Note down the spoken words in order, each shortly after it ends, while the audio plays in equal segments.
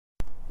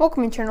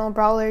Welcome, Eternal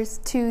Brawlers,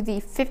 to the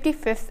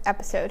 55th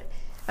episode.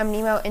 I'm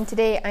Nemo, and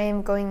today I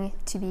am going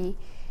to be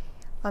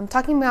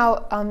talking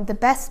about the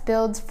best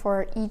builds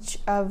for each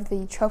of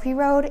the Trophy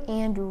Road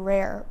and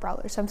Rare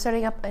Brawlers. So I'm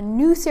starting up a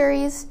new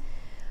series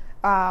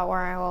where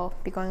I will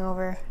be going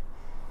over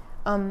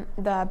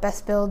the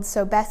best builds,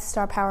 so best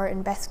star power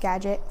and best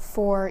gadget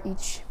for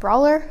each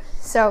brawler.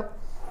 So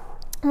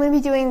I'm going to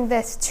be doing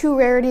this 2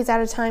 rarities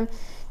at a time,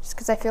 just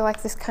because I feel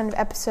like this kind of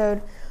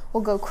episode will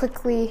go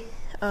quickly.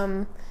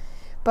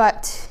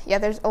 But yeah,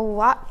 there's a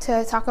lot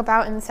to talk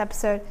about in this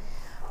episode.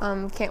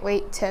 Can't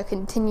wait to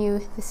continue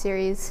the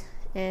series.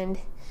 And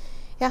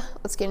yeah,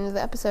 let's get into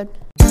the episode.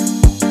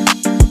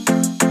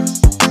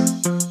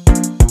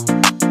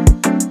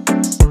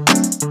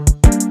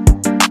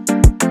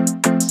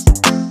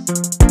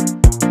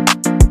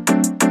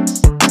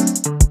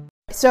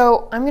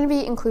 So I'm going to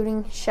be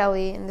including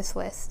Shelly in this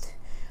list.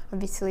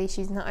 Obviously,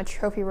 she's not a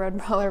Trophy Road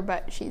brawler,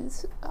 but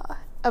she's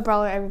a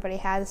brawler everybody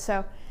has.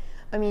 So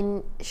I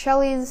mean,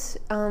 Shelly's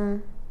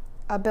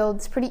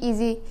build's pretty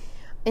easy.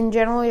 In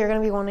general, you're going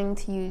to be wanting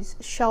to use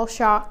Shell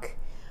Shock,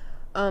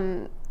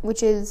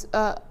 which is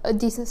a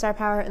decent star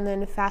power, and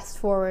then Fast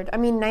Forward. I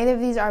mean, neither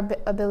of these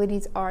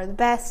abilities are the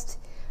best,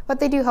 but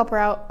they do help her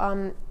out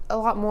a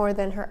lot more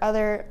than her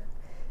other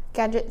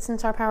gadgets and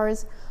star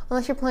powers,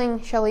 unless you're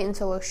playing Shelly in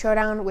Solo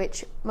Showdown,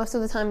 which most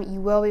of the time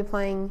you will be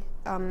playing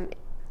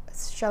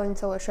Shelly in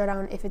Solo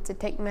Showdown if it's a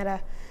tank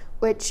meta,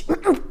 which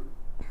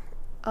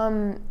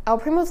El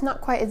Primo's not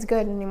quite as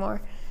good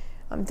anymore.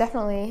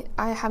 Definitely,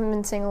 I haven't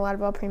been seeing a lot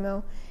of El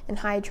Primo in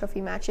high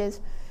trophy matches.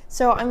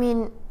 So, I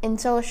mean, in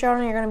Solo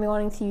Showdown, you're going to be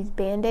wanting to use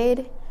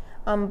Band-Aid,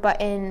 but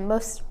in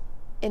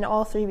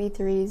all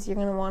 3v3s, you're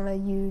going to want to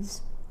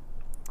use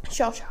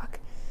Shell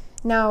Shock.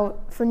 Now,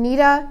 for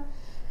Nita,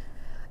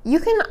 you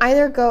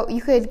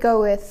could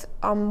go with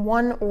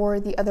one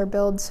or the other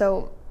build.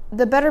 So,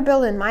 the better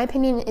build, in my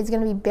opinion, is going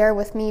to be Bear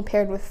With Me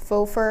paired with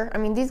Faux Fur. I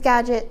mean, this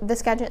gadget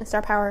and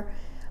star power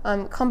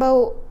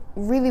combo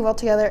really well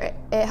together.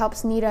 It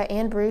helps Nita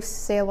and Bruce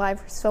stay alive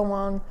for so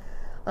long.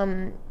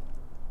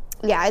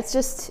 Yeah, it's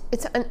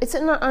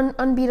an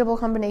unbeatable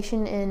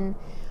combination in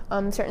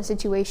certain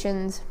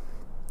situations.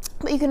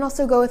 But you can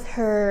also go with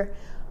her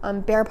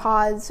Bear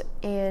Paws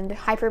and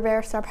Hyper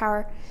Bear star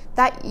power.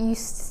 That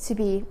used to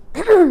be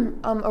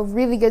a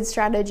really good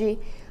strategy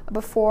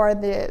before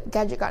the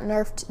gadget got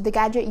nerfed. The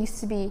gadget used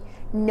to be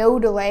no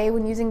delay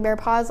when using Bear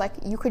Paws. Like,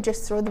 you could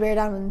just throw the bear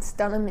down and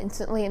stun him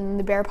instantly, and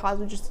the Bear Paws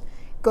would just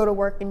go to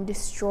work and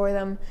destroy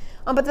them.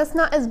 But that's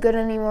not as good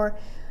anymore.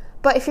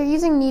 But if you're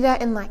using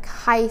Nita in like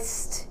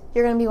Heist,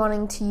 you're going to be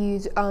wanting to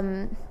use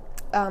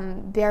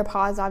Bear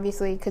Paws,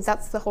 obviously, because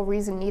that's the whole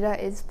reason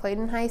Nita is played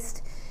in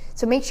Heist.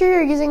 So make sure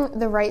you're using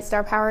the right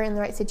star power in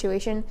the right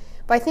situation.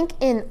 But I think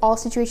in all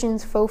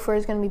situations, Faux Fur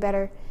is going to be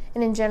better.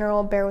 And in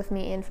general, Bear With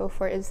Me and Faux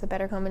Fur is the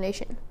better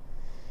combination.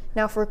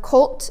 Now for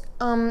Colt,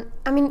 I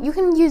mean, you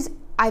can use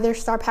either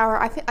star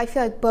power. I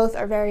feel like both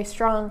are very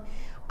strong.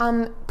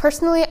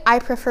 Personally, I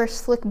prefer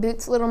Slick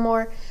Boots a little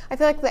more. I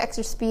feel like the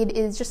extra speed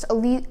is just a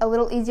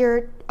little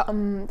easier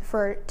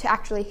to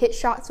actually hit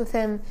shots with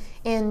him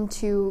and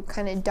to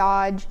kind of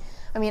dodge.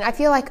 I mean, I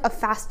feel like a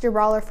faster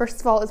brawler, first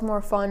of all, is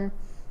more fun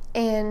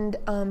and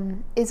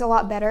is a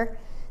lot better.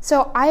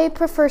 So I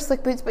prefer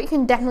Slick Boots, but you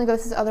can definitely go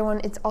with this other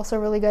one. It's also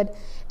really good.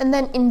 And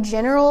then in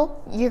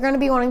general, you're going to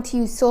be wanting to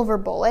use Silver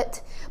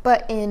Bullet,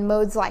 but in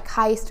modes like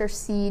Heist or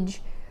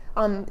Siege,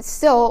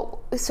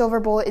 still Silver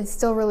Bullet is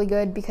still really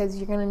good because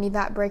you're going to need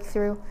that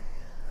breakthrough.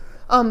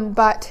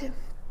 But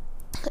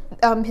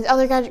his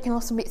other gadget can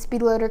also be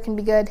Speed Loader, can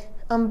be good.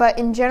 But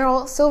in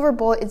general, Silver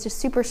Bullet is just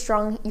super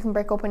strong. You can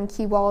break open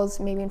key walls,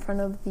 maybe in front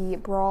of the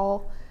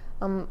Brawl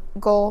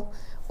goal,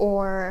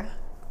 or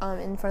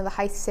in front of the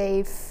Heist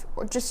safe,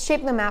 or just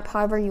shape the map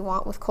however you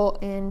want with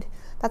Colt, and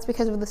that's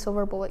because of the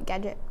Silver Bullet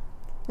gadget.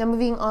 Now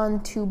moving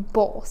on to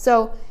Bull.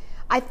 So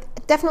I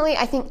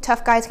think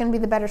Tough Guy is going to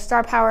be the better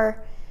star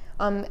power.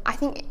 I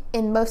think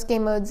in most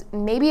game modes,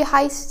 maybe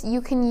Heist,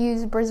 you can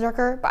use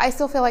Berserker, but I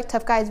still feel like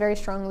Tough Guy is very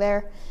strong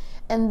there.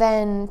 And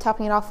then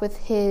topping it off with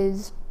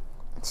his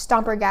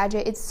Stomper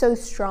gadget, it's so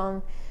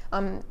strong.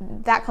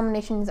 That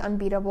combination is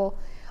unbeatable.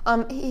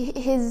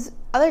 His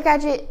other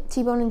gadget,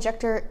 T-Bone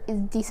Injector, is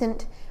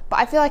decent, but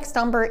I feel like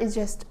Stomper is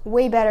just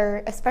way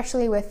better,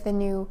 especially with the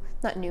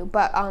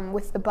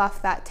with the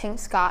buff that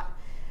tanks got,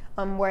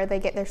 where they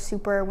get their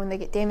super when they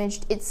get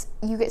damaged.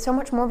 You get so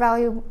much more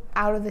value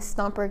out of this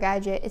Stomper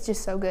gadget. It's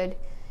just so good.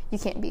 You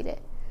can't beat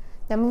it.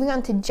 Now moving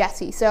on to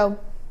Jessie. So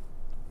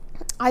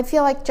I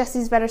feel like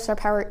Jessie's better star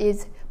power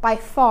is by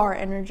far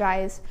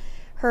Energize.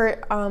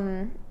 Her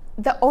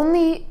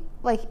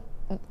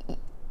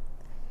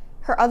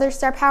her other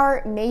star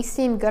power may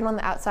seem good on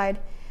the outside,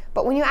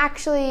 but when you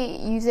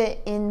actually use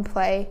it in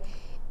play,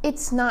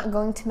 it's not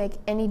going to make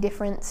any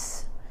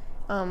difference.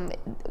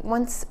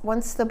 Once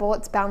the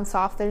bullets bounce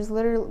off, there's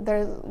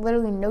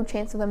literally no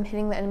chance of them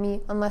hitting the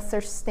enemy unless they're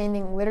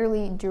standing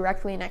literally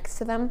directly next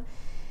to them.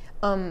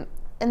 And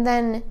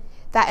then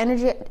that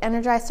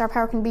energized star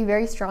power can be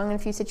very strong in a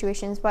few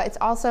situations, but it's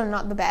also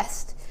not the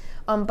best.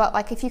 But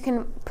like if you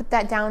can put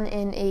that down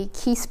in a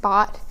key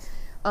spot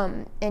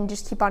and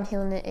just keep on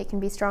healing it, it can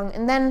be strong.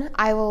 And then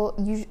I go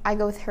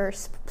with her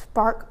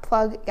Spark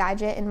Plug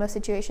gadget in most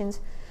situations.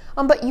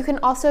 But you can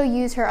also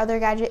use her other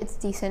gadget. It's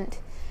decent.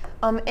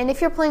 And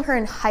if you're playing her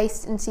in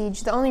Heist and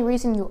Siege, the only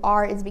reason you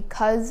are is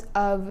because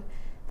of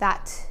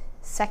that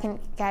second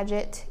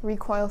gadget,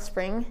 Recoil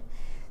Spring.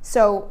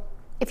 So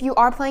if you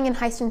are playing in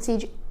Heist and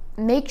Siege,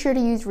 make sure to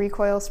use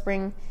Recoil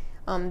Spring.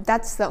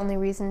 That's the only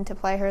reason to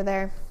play her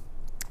there.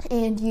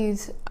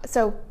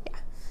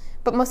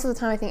 But most of the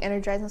time I think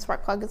Energize and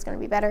Spark Plug is going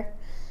to be better.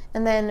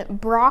 And then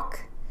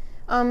Brock,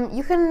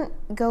 you can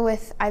go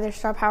with either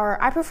Star Power.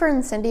 I prefer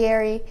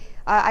Incendiary.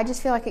 I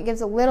just feel like it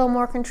gives a little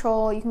more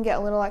control. You can get a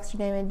little extra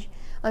damage.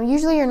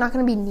 Usually you're not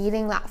going to be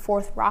needing that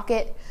fourth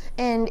rocket,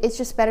 and it's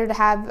just better to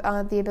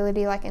have the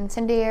ability like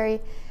Incendiary.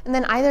 And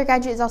then either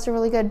gadget is also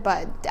really good,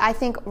 but I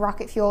think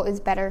Rocket Fuel is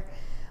better.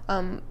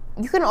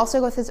 You can also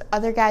go with this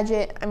other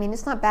gadget. I mean,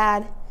 it's not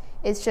bad.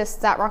 It's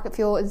just that Rocket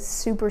Fuel is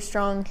super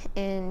strong,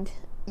 and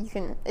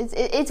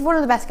it's one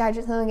of the best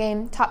gadgets in the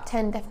game. Top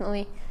 10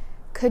 definitely.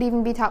 Could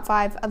even be top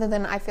 5, other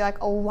than I feel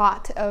like a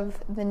lot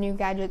of the new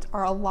gadgets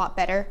are a lot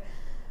better.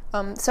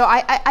 So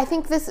I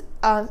think this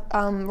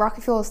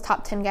Rocket Fuel is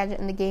top 10 gadget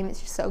in the game. It's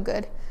just so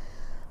good.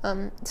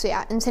 So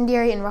yeah,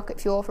 Incendiary and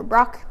Rocket Fuel for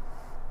Brock.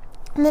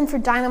 And then for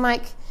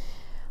Dynamite,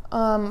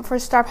 for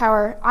Star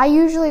Power, I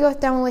usually go with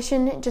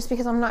Demolition just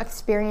because I'm not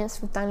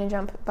experienced with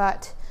Dynajump.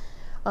 But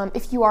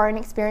if you are an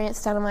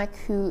experienced Dynamite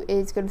who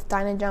is good with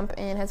Dynajump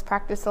and has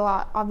practiced a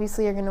lot,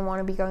 obviously you're going to want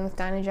to be going with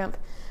Dynajump.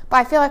 But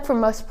I feel like for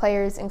most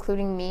players,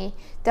 including me,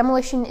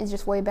 Demolition is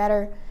just way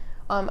better.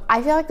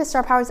 I feel like the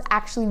Star Power is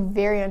actually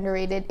very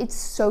underrated. It's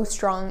so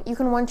strong. You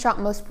can one-shot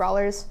most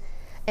brawlers,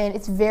 and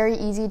it's very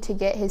easy to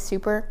get his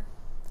super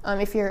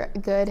if you're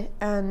good.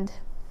 And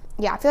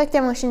yeah, I feel like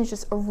Demolition is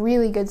just a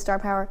really good Star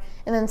Power.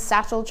 And then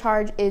Satchel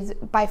Charge is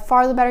by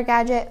far the better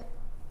gadget.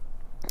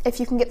 If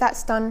you can get that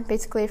stun,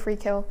 basically a free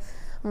kill,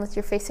 unless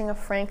you're facing a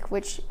Frank,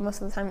 which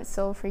most of the time it's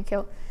still a free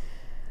kill.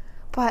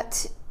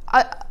 But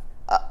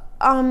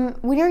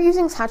when you're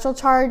using Satchel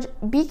Charge,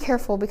 be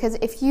careful, because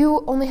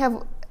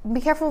be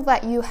careful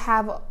that you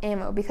have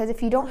ammo, because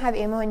if you don't have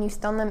ammo and you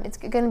stun them, it's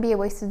going to be a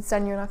wasted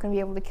stun. You're not going to be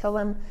able to kill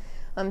them.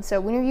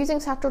 So when you're using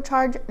Satchel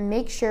Charge,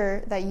 make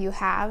sure that you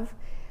have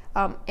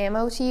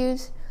ammo to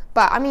use.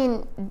 But I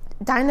mean,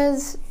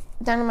 Dynamite's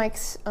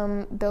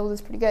build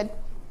is pretty good.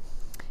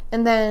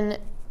 And then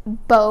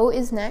Bo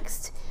is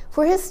next.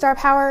 For his Star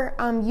Power,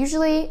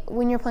 usually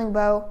when you're playing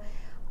Bo,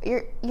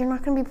 you're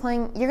not going to be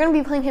playing. You're going to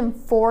be playing him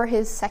for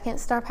his second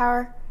Star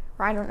Power,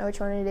 or I don't know which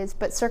one it is,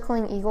 but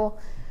Circling Eagle.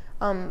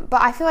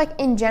 But I feel like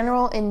in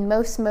general, in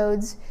most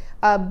modes,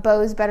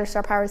 Bo's better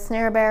Star Power is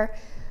Snare Bear.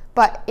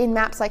 But in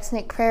maps like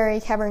Snake Prairie,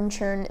 Cavern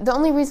Churn, the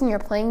only reason you're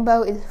playing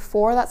Bo is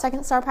for that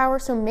second Star Power.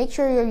 So make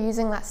sure you're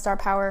using that Star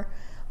Power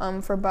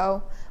for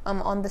Bo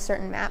on the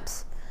certain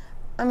maps.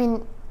 I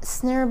mean,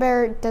 Snare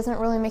Bear doesn't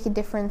really make a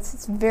difference.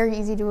 It's very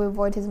easy to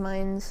avoid his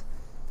mines.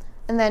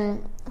 And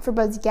then for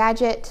Bo's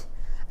gadget,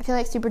 I feel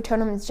like Super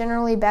Totem is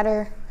generally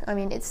better. I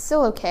mean, it's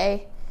still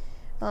okay.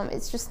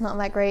 It's just not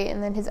that great.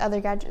 And then his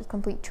other gadget is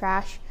complete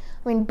trash.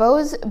 I mean,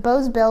 Bo's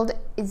build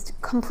is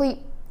complete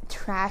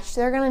trash.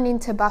 They're going to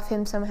need to buff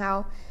him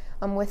somehow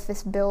with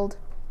this build.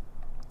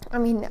 I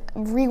mean,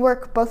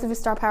 rework both of his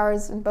Star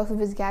Powers and both of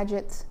his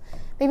gadgets.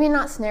 Maybe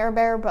not Snare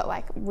Bear, but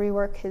like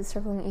rework his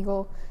Circling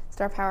Eagle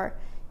Star Power.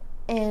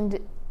 And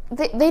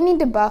they need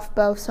to buff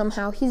Bo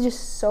somehow. He's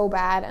just so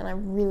bad, and I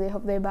really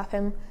hope they buff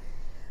him.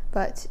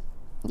 But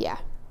yeah.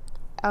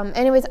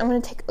 Anyways, I'm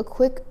going to take a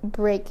quick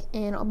break,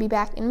 and I'll be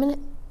back in a minute.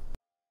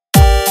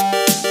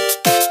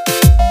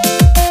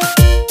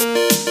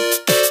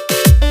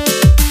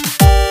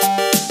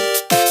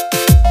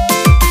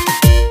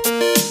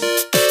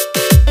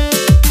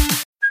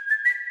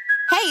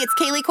 Hey, it's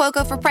Kaylee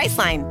Cuoco for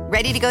Priceline.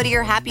 Ready to go to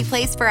your happy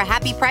place for a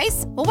happy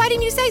price? Well, why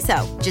didn't you say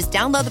so? Just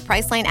download the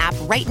Priceline app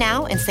right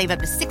now and save up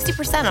to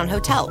 60% on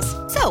hotels.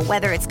 So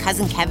whether it's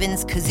Cousin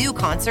Kevin's Kazoo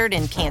Concert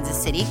in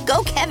Kansas City,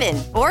 go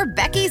Kevin, or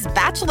Becky's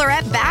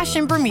Bachelorette Bash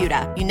in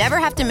Bermuda, you never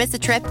have to miss a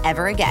trip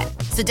ever again.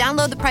 So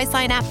download the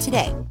Priceline app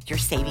today. Your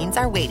savings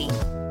are waiting.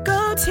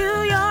 Go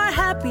to your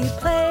happy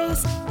place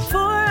for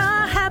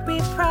a happy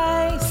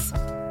price.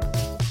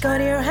 Go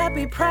to your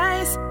happy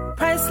price,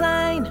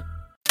 Priceline.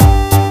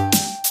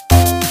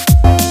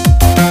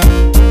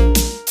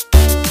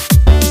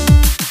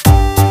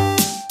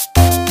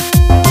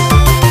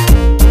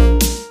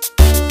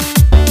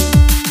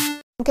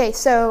 Okay,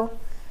 so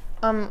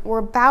we're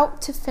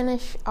about to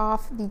finish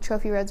off the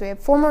trophy roads. We have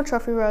 4 more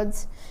trophy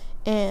roads,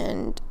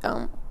 and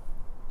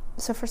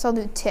so first I'll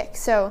do Tick.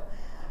 So,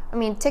 I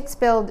mean, Tick's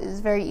build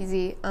is very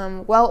easy.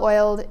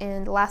 Well-Oiled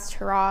and Last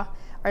Hurrah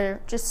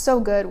are just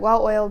so good.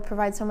 Well-Oiled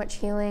provides so much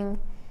healing.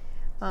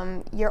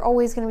 You're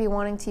always going to be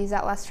wanting to use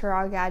that Last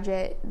Hurrah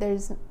gadget.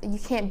 You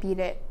can't beat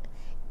it.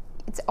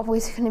 It's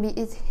always going to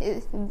be,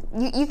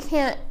 you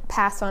can't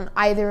pass on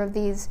either of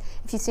these.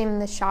 If you see them in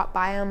the shop,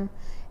 buy them.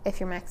 If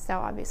you're maxed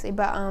out, obviously,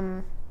 but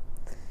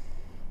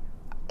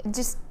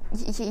just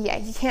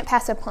you can't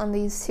pass up on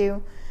these two.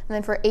 And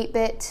then for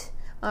 8-bit,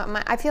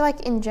 I feel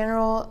like in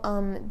general,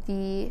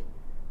 the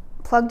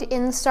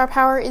plugged-in star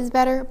power is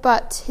better,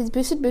 but his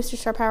boosted booster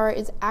star power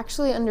is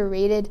actually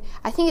underrated.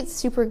 I think it's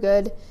super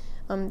good.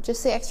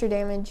 Just the extra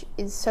damage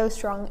is so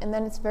strong, and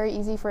then it's very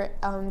easy for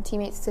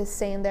teammates to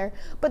stay in there.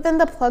 But then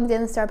the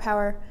plugged-in star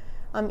power,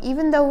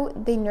 even though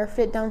they nerfed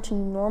it down to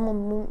normal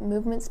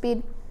movement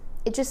speed,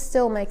 it just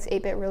still makes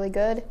 8-bit really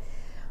good.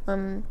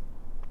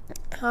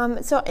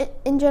 So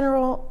in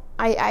general,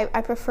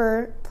 I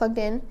prefer plugged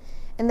in.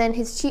 And then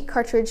his cheat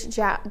cartridge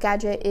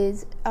gadget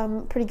is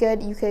pretty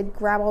good. You could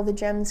grab all the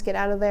gems, get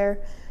out of there.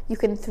 You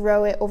can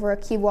throw it over a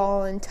key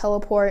wall and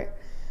teleport.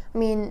 I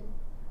mean,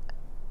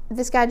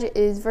 this gadget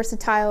is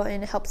versatile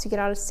and it helps you get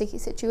out of sticky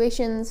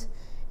situations,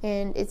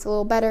 and it's a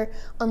little better.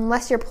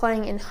 Unless you're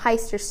playing in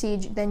Heist or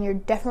Siege, then you're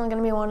definitely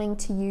going to be wanting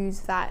to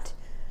use that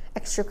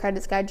extra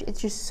credits gadget.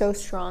 It's just so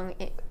strong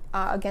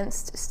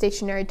against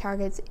stationary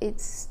targets.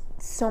 It's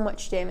so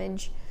much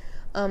damage,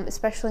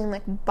 especially in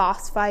like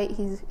boss fight.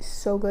 He's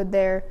so good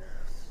there.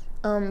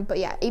 But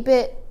yeah,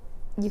 8-bit,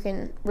 you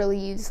can really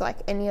use like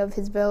any of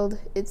his build.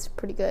 It's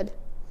pretty good.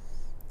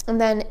 And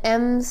then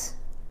Ems,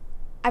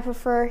 I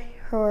prefer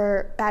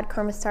her Bad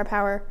Karma star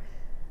power,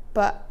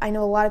 but I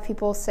know a lot of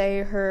people say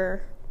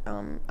her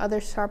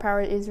other star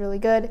power is really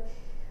good.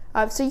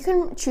 So you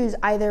can choose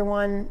either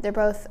one. They're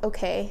both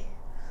okay.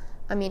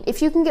 I mean,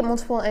 if you can get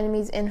multiple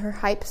enemies in her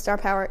hype star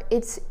power,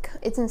 it's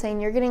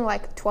insane. You're getting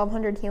like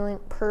 1200 healing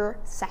per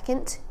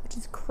second, which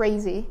is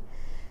crazy.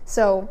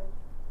 So,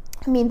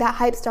 I mean, that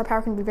hype star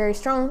power can be very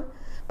strong,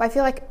 but I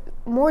feel like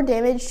more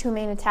damage to a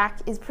main attack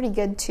is pretty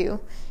good too.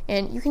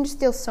 And you can just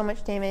deal so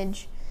much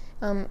damage,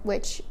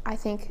 which I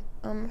think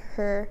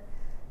her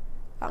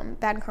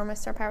Bad Karma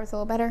star power is a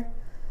little better.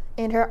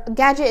 And her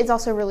gadget is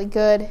also really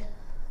good.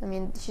 I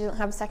mean, she doesn't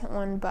have a second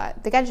one,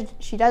 but the gadget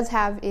she does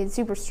have is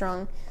super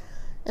strong.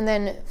 And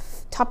then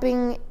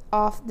topping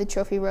off the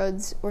trophy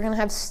roads, we're going to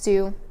have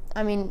Stu.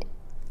 I mean,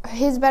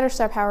 his better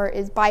star power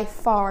is by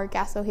far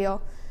Gasso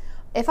Heal.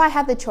 If I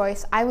had the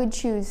choice, I would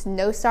choose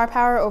no star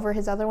power over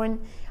his other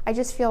one. I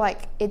just feel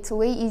like it's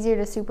way easier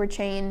to super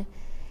chain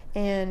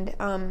and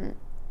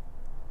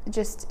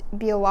just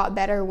be a lot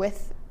better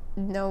with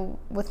not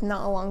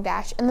a long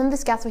dash. And then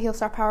this Gasso Heal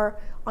star power,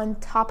 on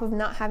top of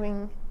not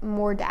having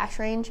more dash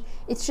range,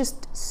 it's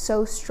just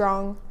so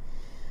strong.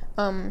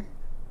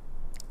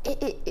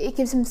 It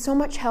gives him so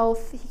much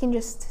health. He can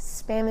just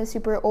spam his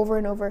super over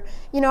and over.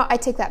 You know, I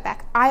take that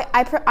back.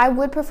 I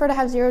would prefer to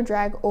have 0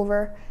 drag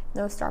over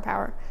no star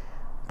power,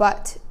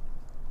 but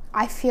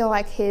I feel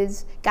like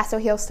his Gasso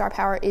Heal star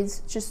power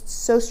is just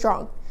so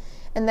strong.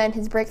 And then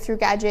his breakthrough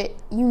gadget,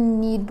 you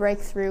need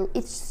breakthrough.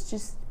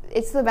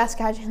 It's the best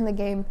gadget in the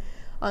game.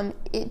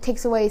 It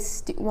takes away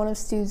one of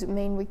Stu's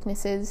main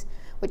weaknesses,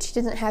 which he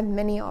doesn't have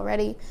many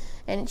already,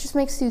 and it just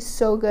makes Stu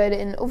so good.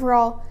 And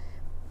overall,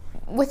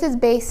 with his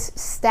base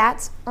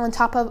stats on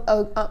top of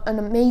an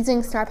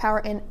amazing star power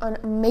and an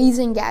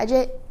amazing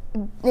gadget,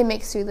 it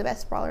makes Stu the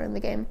best brawler in the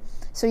game.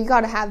 So you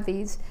gotta have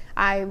these.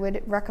 I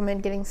would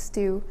recommend getting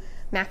Stu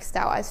maxed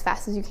out as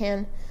fast as you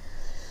can.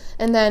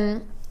 And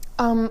then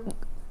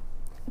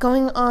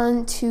going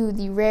on to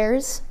the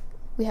rares,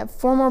 we have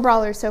 4 more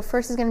brawlers. So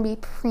first is going to be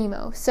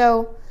Primo.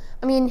 So,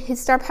 I mean, his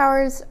star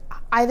powers,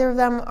 either of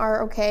them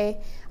are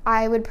okay.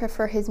 I would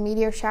prefer his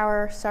Meteor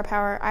Shower star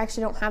power. I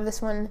actually don't have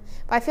this one,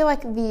 but I feel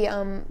like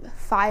the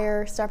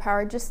Fire star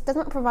power just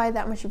doesn't provide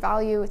that much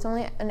value. It's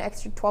only an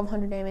extra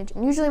 1200 damage,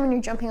 and usually when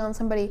you're jumping on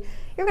somebody,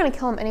 you're going to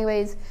kill them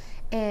anyways,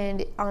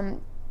 and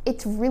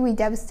it's really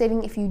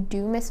devastating if you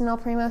do miss an El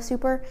Primo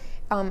super,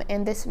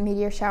 and this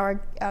Meteor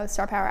Shower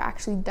star power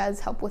actually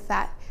does help with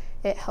that.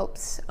 It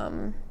helps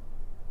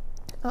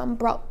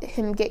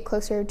him get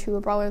closer to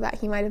a brawler that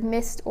he might have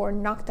missed or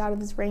knocked out of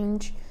his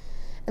range.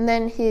 And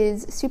then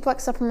his Suplex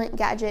Supplement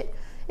gadget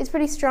is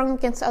pretty strong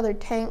against other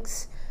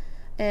tanks,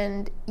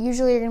 and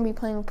usually you're going to be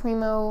playing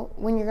Primo.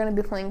 When you're going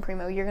to be playing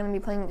Primo, you're going to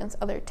be playing against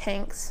other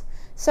tanks.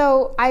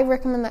 So I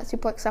recommend that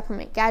Suplex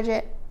Supplement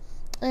gadget.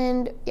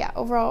 And yeah,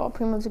 overall,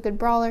 Primo's a good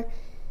brawler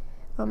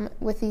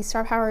with these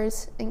star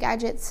powers and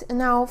gadgets. And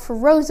now for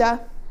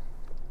Rosa,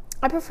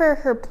 I prefer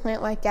her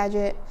Plant-like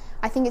gadget.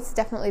 I think it's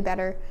definitely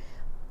better.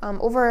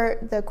 Over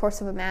the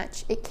course of a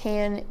match, it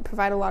can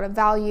provide a lot of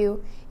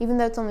value, even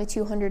though it's only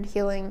 200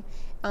 healing.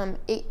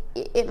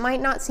 It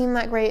might not seem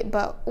that great,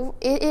 but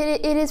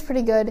it is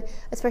pretty good,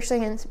 especially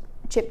against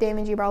chip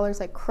damagey brawlers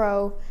like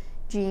Crow,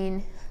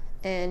 Jean,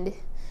 and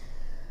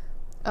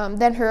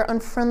then her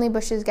Unfriendly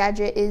Bushes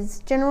gadget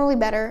is generally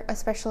better,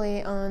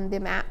 especially on the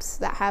maps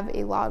that have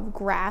a lot of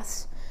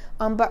grass.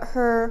 But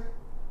her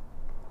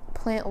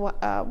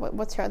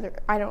what's her other,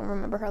 I don't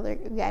remember her other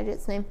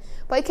gadget's name,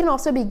 but it can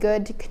also be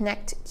good to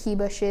connect key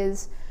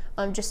bushes,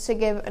 just to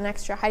give an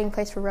extra hiding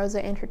place for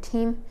Rosa and her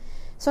team.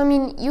 So I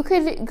mean, you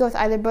could go with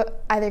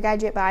either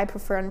gadget, but I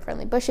prefer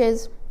Unfriendly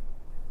Bushes.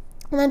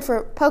 And then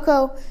for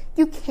Poco,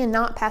 you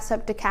cannot pass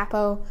up Da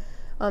Capo.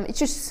 It's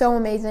just so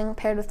amazing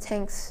paired with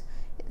tanks.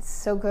 It's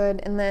so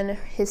good. And then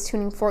his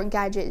Tuning Fork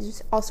gadget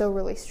is also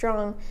really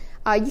strong.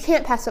 You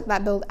can't pass up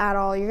that build at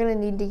all. You're going to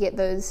need to get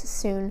those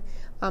soon.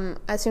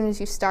 As soon as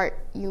you start,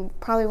 you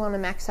probably want to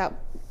max out,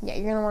 you're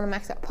going to want to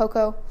max out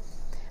Poco.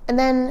 And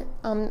then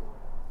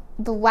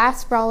the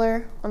last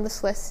brawler on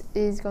this list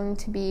is going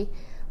to be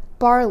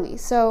Barley.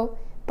 So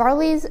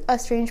Barley's a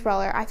strange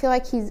brawler. I feel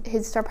like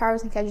his star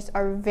powers and gadgets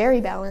are very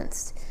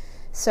balanced.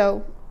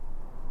 So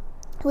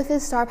with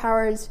his star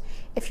powers,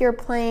 if you're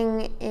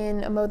playing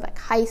in a mode like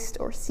Heist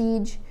or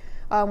Siege,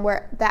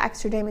 where that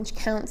extra damage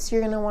counts,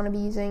 you're going to want to be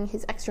using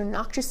his extra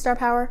Noxious star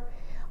power.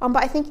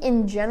 But I think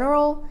in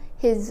general,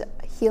 his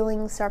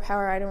healing star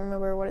power, I don't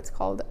remember what it's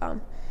called,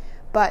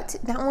 but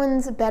that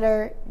one's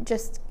better.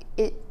 Just,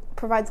 it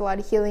provides a lot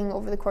of healing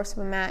over the course of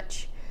a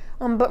match.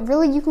 But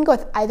really, you can go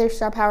with either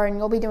star power and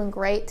you'll be doing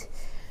great.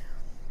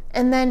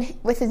 And then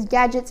with his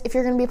gadgets, if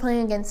you're going to be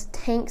playing against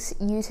tanks,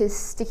 use his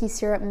Sticky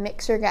Syrup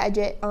Mixer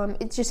gadget.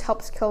 It just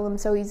helps kill them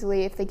so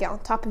easily. If they get on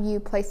top of you,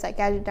 place that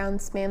gadget down,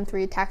 spam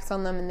 3 attacks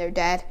on them, and they're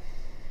dead.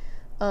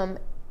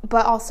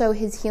 But also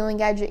his healing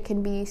gadget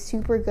can be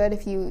super good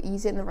if you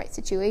use it in the right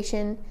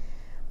situation.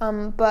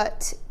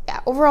 But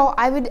yeah, overall,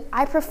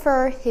 I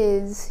prefer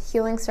his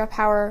healing star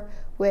power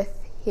with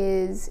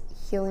his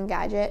healing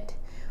gadget.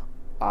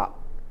 But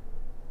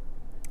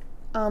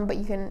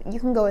you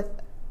can go with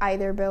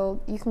either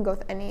build. You can go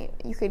with any.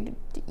 You could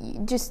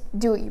just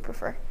do what you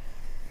prefer.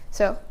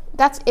 So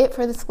that's it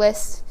for this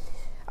list.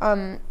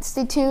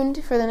 Stay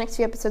tuned for the next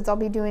few episodes. I'll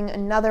be doing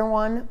another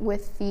one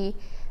with the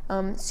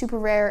super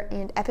rare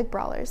and epic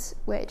brawlers,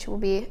 which will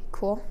be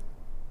cool.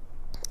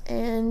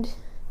 And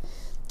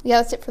yeah,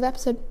 that's it for the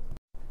episode.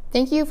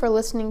 Thank you for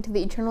listening to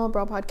the Eternal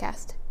Brawl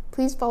podcast.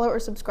 Please follow or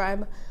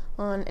subscribe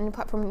on any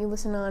platform you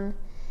listen on,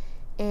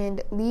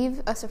 and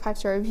leave us a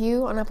 5-star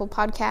review on Apple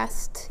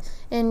Podcasts,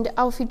 and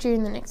I'll feature you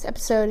in the next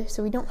episode.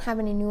 So we don't have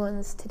any new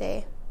ones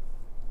today,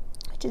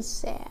 which is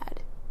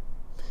sad.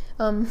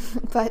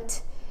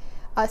 But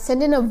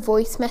send in a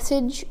voice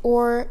message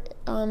or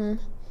a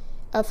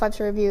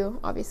 5-star review,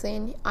 obviously,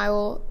 and I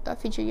will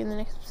feature you in the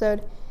next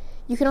episode.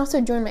 You can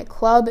also join my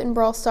club in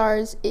Brawl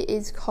Stars. It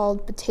is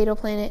called Potato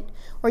Planet,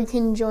 or you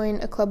can join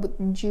a club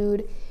with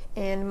Jude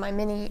and my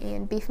mini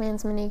and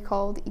Beefman's mini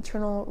called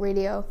Eternal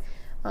Radio.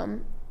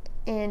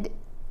 And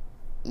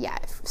yeah,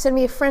 send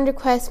me a friend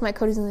request. My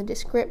code is in the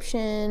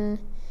description.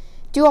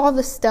 Do all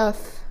this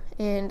stuff,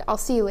 and I'll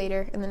see you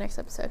later in the next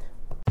episode.